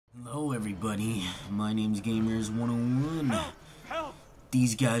everybody? My name's Gamers101.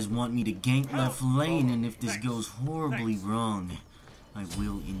 These guys want me to gank left lane, and if this goes horribly wrong, I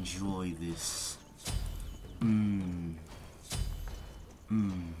will enjoy this. Look at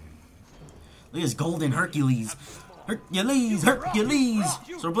this golden Hercules. Hercules! So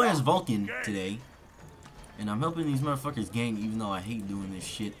we're playing as Vulcan today. And I'm helping these motherfuckers gank, even though I hate doing this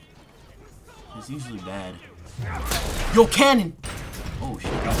shit. It's usually bad. Yo, cannon! Oh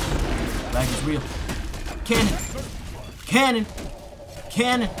shit. Lag is real. Cannon! Cannon!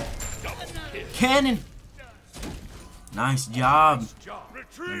 Cannon! Cannon! Nice job.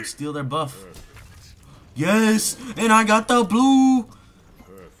 Let me steal their buff. Yes! And I got the blue!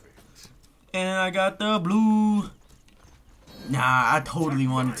 And I got the blue. Nah, I totally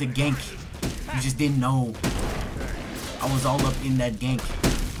wanted to gank. You just didn't know. I was all up in that gank.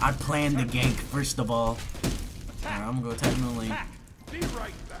 I planned the gank, first of all. Alright, I'm gonna go attack in the lane.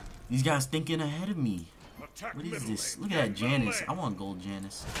 These guys thinking ahead of me. What is this? Look at that Janice. I want gold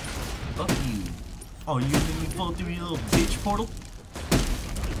Janice. Fuck you. Oh, you let me fall through your little bitch portal?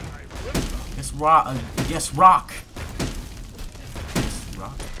 Yes, rock. Yes, rock. Yes,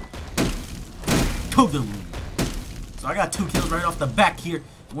 rock. Totally. So I got 2 kills right off the back here.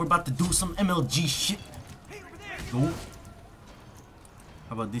 We're about to do some MLG shit. Go.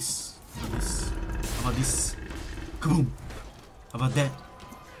 How about this? How about this? How about this? Kaboom. How about that?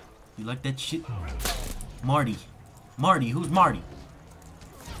 You like that shit? Marty. Marty. Who's Marty?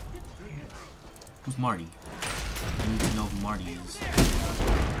 Who's Marty? I need to know who Marty is.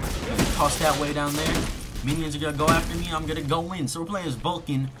 Toss that way down there. Minions are gonna go after me. I'm gonna go in. So we're playing as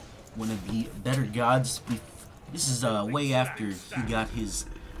Vulcan, one of the better gods. This is way after he got his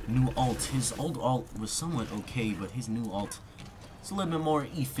new ult. His old ult was somewhat okay, but his new ult is a little bit more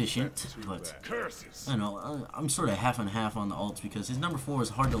efficient. But I don't know. I'm sort of half and half on the ults because his number 4 is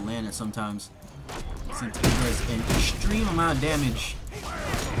hard to land at sometimes. Since he does an extreme amount of damage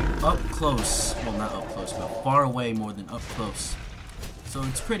up close. Well, not up close, but far away more than up close. So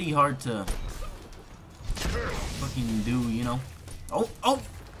it's pretty hard to fucking do, you know. Oh!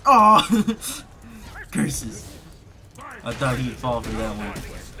 Curses. I thought he'd fall for that one.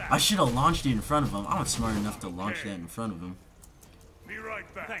 I should have launched it in front of him. I was smart enough to launch that in front of him. Be right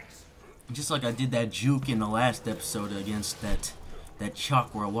back. Just like I did that juke in the last episode against that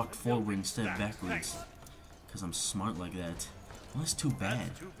chalk where I walked forward instead of backwards. Because I'm smart like that. Well, that's too bad.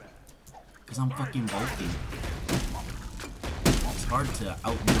 Because I'm fucking Vulcan. It's hard to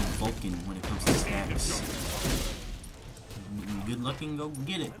outdo Vulcan when it comes to stacks. Good luck and go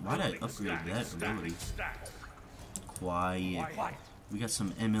get it. Why'd I upgrade that ability? Quiet. We got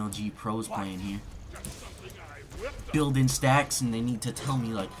some MLG pros playing here. Building stacks, and they need to tell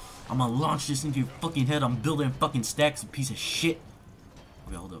me, like, I'm gonna launch this into your fucking head. I'm building fucking stacks, you piece of shit.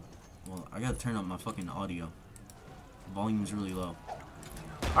 Okay, hold up. Well, I gotta turn up my fucking audio. The volume's really low.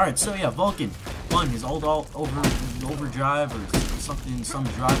 Alright, so yeah, Vulcan. Fun. His old ult overdrive or something, some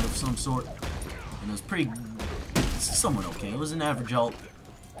drive of some sort. And it was pretty, somewhat okay. It was an average ult.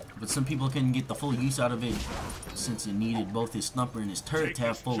 But some people couldn't get the full use out of it since it needed both his thumper and his turret to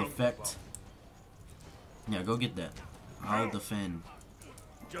have full effect. Yeah, go get that. I'll defend.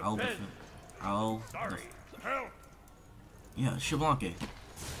 I'll defend. Yeah, Shablanke.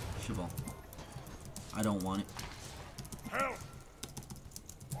 Shabal. I don't want it. I'm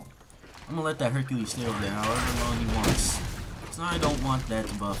gonna let that Hercules stay over there however long he wants. So I don't want that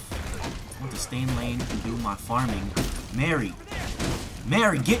buff. I want to stay in lane and do my farming. Mary!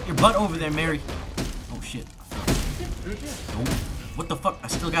 Mary, get your butt over there, Mary! Oh shit. Oh, what the fuck? I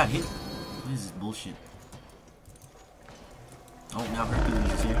still got hit. What is this bullshit? Oh, now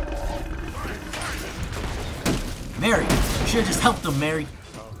Hercules is here. Mary! You should've just helped him, Mary!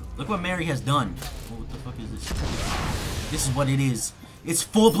 Look what Mary has done. Oh, what the fuck is this? This is what it is. It's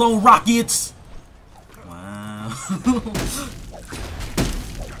full-blown rockets! Wow.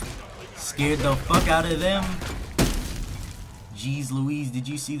 Scared the fuck out of them. Jeez Louise, did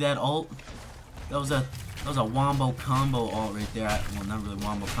you see that ult? That was a wombo combo ult right there. Well, not really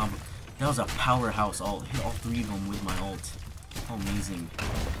wombo combo. That was a powerhouse ult. Hit all 3 of them with my ult. How amazing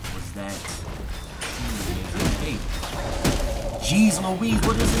was that? Hey. Jeez Louise,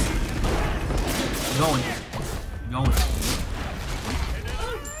 what is this? Going.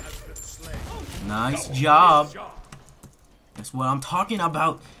 Nice job. That's what I'm talking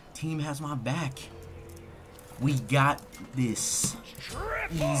about. Team has my back. We got this.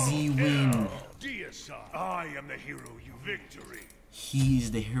 Easy win. I am the hero, you victory. He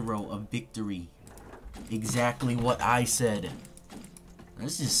is the hero of victory. Exactly what I said.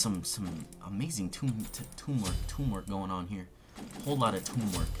 This is some amazing teamwork going on here. Whole lot of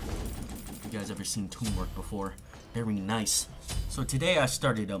teamwork. you guys ever seen teamwork before. Very nice. So today I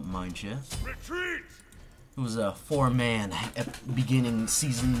started up Mindshift. Retreat! It was a 4-man beginning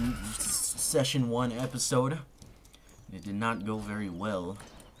season session 1 episode. It did not go very well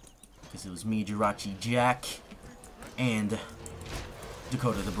because it was me, Jirachi Jack, and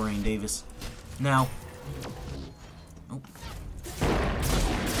Dakota the Brain Davis. Now, it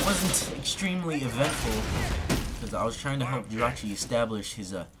wasn't extremely eventful because I was trying to help Jirachi establish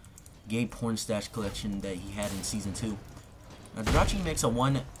his gay porn stash collection that he had in season 2. Now Jirachi makes a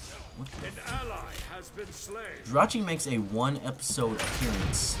Jirachi makes a 1 episode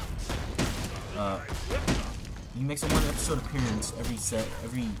appearance. He makes a 1 episode appearance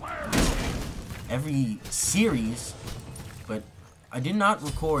every series, but I did not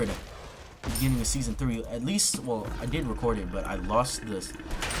record the beginning of season 3. At least, well, I did record it, but I lost the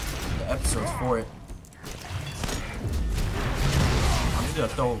episodes for it. I'm just gonna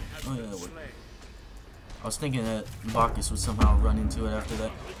throw. Oh, yeah, I was thinking that Bacchus would somehow run into it after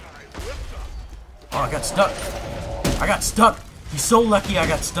that. Oh, I got stuck. I got stuck. He's so lucky I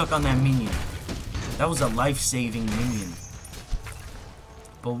got stuck on that minion. That was a life-saving minion.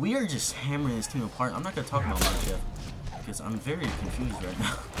 But we are just hammering this team apart. I'm not gonna talk about much yet because I'm very confused right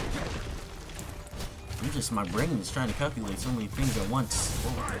now. My brain is trying to calculate so many things at once.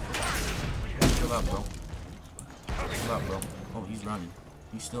 Whoa. Chill out, bro. Chill out, bro. Oh, he's running.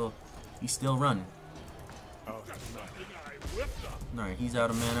 He's still running. Alright, he's out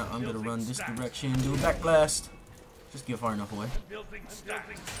of mana. I'm gonna run this direction, do a back blast. Just get far enough away.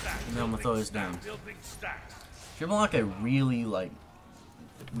 And then I'm gonna throw this down. Shibboleth really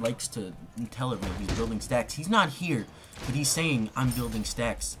likes to tell everyone he's building stacks. He's not here, but he's saying I'm building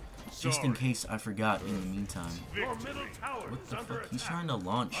stacks. Just in case I forgot in the meantime. What the fuck? He's trying to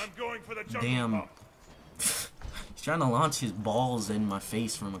launch. Damn. He's trying to launch his balls in my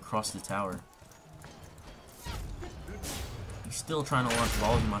face from across the tower. He's still trying to launch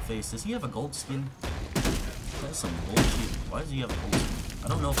balls in my face. Does he have a gold skin? That's some bullshit. Why does he have a gold skin? I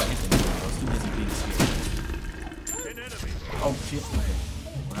don't know if I hit the name. I was too busy being scared. Oh shit. Okay.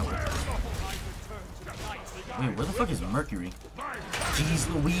 Wait, where the fuck is Mercury?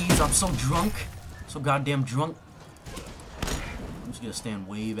 Jeez Louise, I'm so drunk. So goddamn drunk. I'm just gonna stand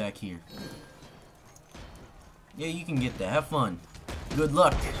way back here. Yeah, you can get that. Have fun. Good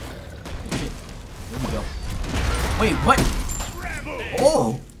luck. Oh, shit. There we go. Wait, what?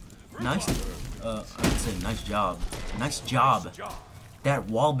 Oh! Nice. I would say nice job. Nice job. That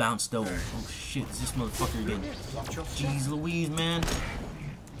wall bounce though. Oh shit, it's this motherfucker again. Jeez Louise, man.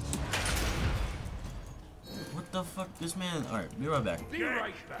 What the fuck? This man. Alright, be right back.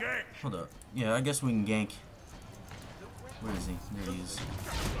 Hold up. Yeah, I guess we can gank. Where is he? There he is.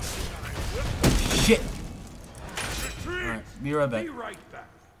 Shit! Alright, be right back.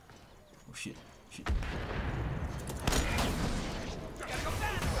 Oh shit. Shit.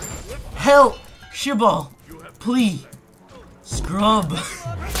 Help! Shibal! Please! Scrub!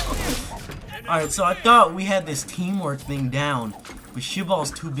 Alright, so I thought we had this teamwork thing down, but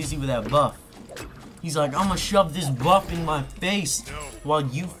Shibal's too busy with that buff. He's like, I'm gonna shove this buff in my face while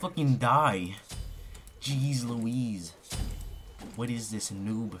you fucking die. Jeez Louise. What is this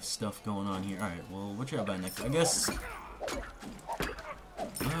noob stuff going on here? Alright, well, what you got by next? I guess...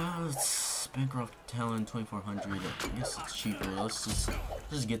 it's Bancroft Talon 2400. I guess it's cheaper. Let's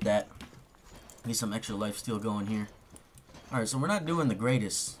just get that. Get some extra lifesteal going here. Alright, so we're not doing the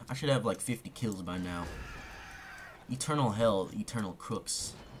greatest. I should have like 50 kills by now. Eternal Hell, Eternal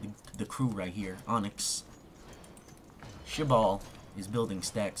Crooks. The crew right here. Onyx. Shibal is building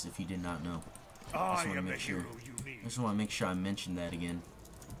stacks if you did not know. I just want to make sure. I just want to make sure I mention that again.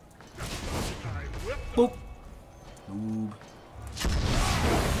 Boop. Noob.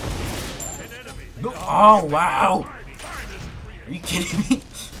 Oh wow! Are you kidding me?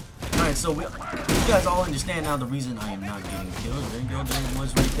 Alright, so you guys all understand now the reason I am not getting kills. There you go, there it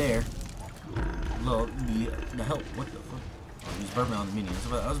was right there. Look, the hell, what the fuck? Oh, he's burping on the minion.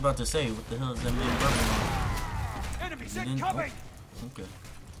 I was about to say, what the hell is that man burping on? Enemies incoming! Oh, okay.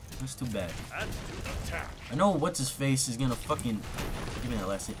 That's too bad. I know what's his face is gonna fucking give me that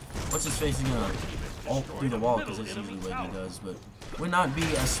last hit. What's his face is gonna ult through the wall because that's usually what he does, but would not be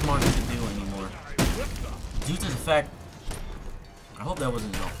as smart to do anymore. Due to the fact, I hope that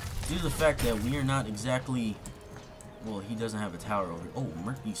wasn't no. Due to the fact that we are not exactly, well, he doesn't have a tower over here. Oh,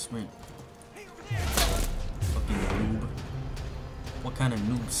 Murky Sprint. Fucking noob. What kind of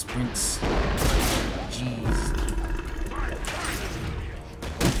noob sprints? Jeez.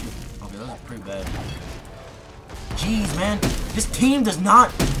 Okay, that was pretty bad. Jeez, man. This team does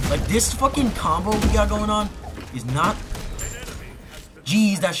not, like, this fucking combo we got going on is not.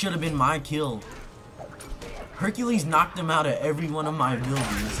 Jeez, that should have been my kill. Hercules knocked him out of every one of my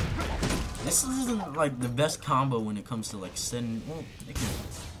abilities. This isn't like the best combo when it comes to like setting. Well,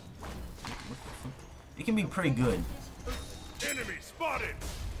 it can be pretty good. Enemy spotted.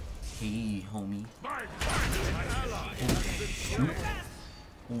 Hey, homie. My Oh shoot.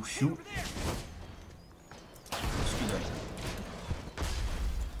 Oh shoot. Let's do that.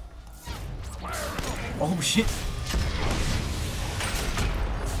 Oh shit.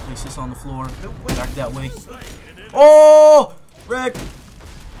 Place this on the floor. Back that way. Oh! Wreck!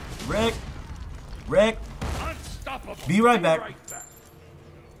 Wreck! Wreck! Be right back.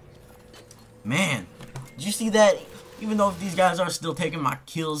 Man, did you see that? Even though these guys are still taking my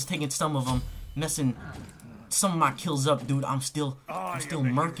kills, taking some of them, messing some of my kills up, dude, I'm still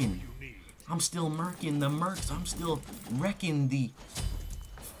murking. I'm still murking the mercs. I'm still wrecking the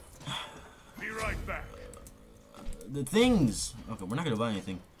right back. The things. Okay, we're not gonna buy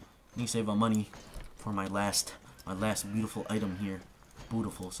anything. Need to save our money for my last beautiful item here.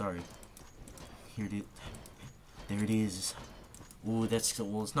 Beautiful, sorry. Here it is. There it is. Ooh, that's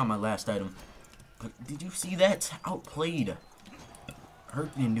well. It's not my last item. But did you see that? Outplayed.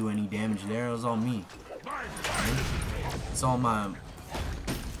 Herc didn't do any damage there. It was all me. It's all my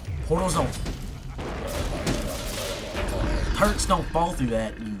portal zone. Turrets don't fall through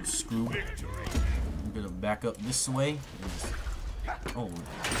that, you screw. I'm gonna back up this way. Oh,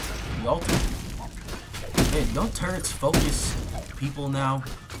 the ultimate. Hey, don't turrets focus people now?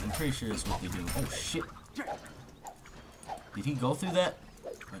 I'm pretty sure that's what they do. Oh shit. Did he go through that?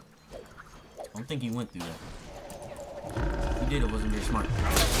 I don't think he went through that. If he did, it wasn't very smart.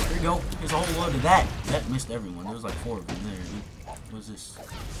 There you go. There's a whole load of that. That missed everyone. There was like 4 of them there, dude. What is this?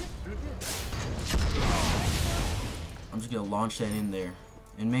 I'm just gonna launch that in there.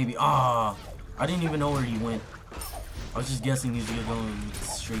 And maybe, I didn't even know where he went. I was just guessing he was gonna go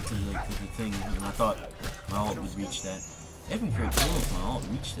straight to the thing, and I thought my ult would reach that. It'd be pretty cool if my ult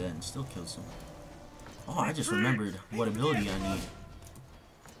reached that and still killed someone. Oh, I just remembered what ability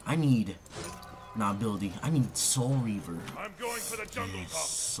I need. Not ability. I need Soul Reaver. I'm going for the jungle yes, pump.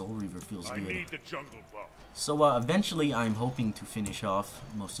 Soul Reaver feels good. I need the jungle pump. So eventually, I'm hoping to finish off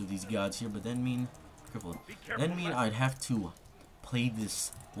most of these gods here, but then mean, I'd have to play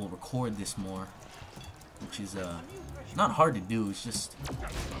this, well, record this more, which is not hard to do. It's just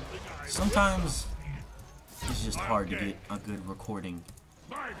sometimes it's just hard to get a good recording.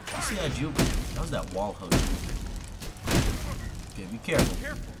 You see that juke? That was that wall hug. Okay, be careful.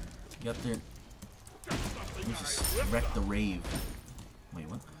 Get up there. Let me just wreck the wave. Wait,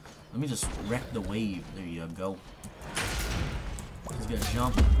 what? Let me just wreck the wave. There you go. He's gonna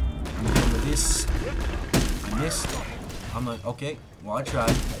jump. I'm gonna go with this. I missed. I'm like, okay, well, I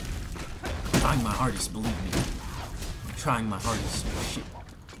tried. I'm trying my hardest, believe me. I'm trying my hardest. Shit.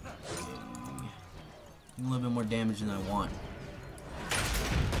 Okay. A little bit more damage than I want.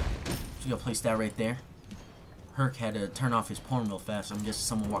 So you gotta place that right there. Herc had to turn off his porn real fast. I'm guessing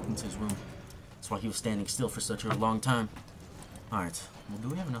someone walked into his room. That's why he was standing still for such a long time. Alright. Well, do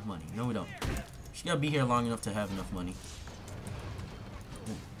we have enough money? No, we don't. Just gotta be here long enough to have enough money.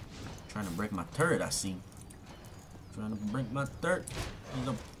 Ooh. Trying to break my turret, I see. Trying to break my turret.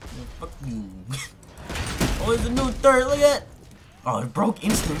 Fuck you. Oh, there's a new turret. Look at that. Oh, it broke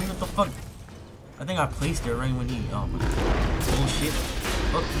instantly. What the fuck? I think I placed it right when he. Oh my god. Bullshit.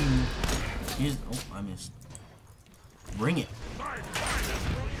 Fuck you. Here's. Oh, I missed. Bring it.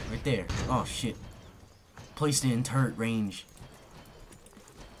 Right there. Oh shit. Placed it in turret range.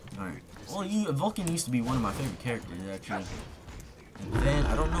 Alright. Well, Vulcan used to be one of my favorite characters, actually. And then,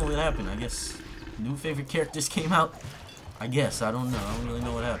 I don't know what happened. I guess new favorite characters came out. I guess. I don't know. I don't really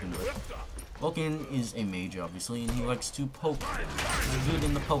know what happened. But Vulcan is a mage, obviously, and he likes to poke. He's good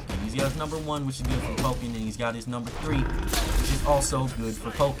in the poking. He's got his number 1, which is good for poking, and he's got his number 3, which is also good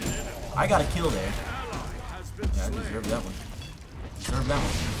for poking. I got a kill there. Yeah, I deserve that one. Deserve that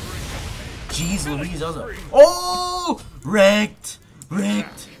one. Jeez Louise, that was a... Oh! Wrecked!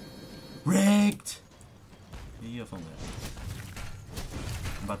 Wrecked! Wrecked! Yeah, phone that.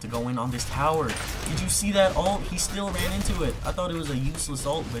 I'm about to go in on this tower. Did you see that ult? He still ran into it. I thought it was a useless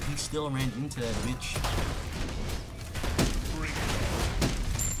ult, but he still ran into that bitch.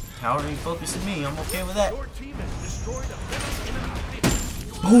 Tower ain't focusing me. I'm okay with that.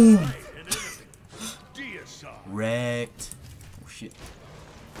 Boom! Wrecked. Oh shit.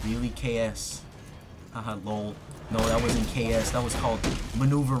 Really, KS? Haha, lol. No, that wasn't KS. That was called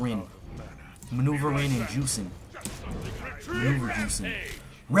maneuvering. Maneuvering and juicing. Maneuver juicing.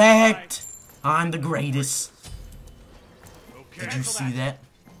 Wrecked! I'm the greatest. Did you see that?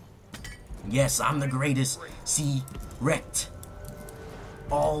 Yes, I'm the greatest. See? Wrecked.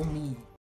 All me.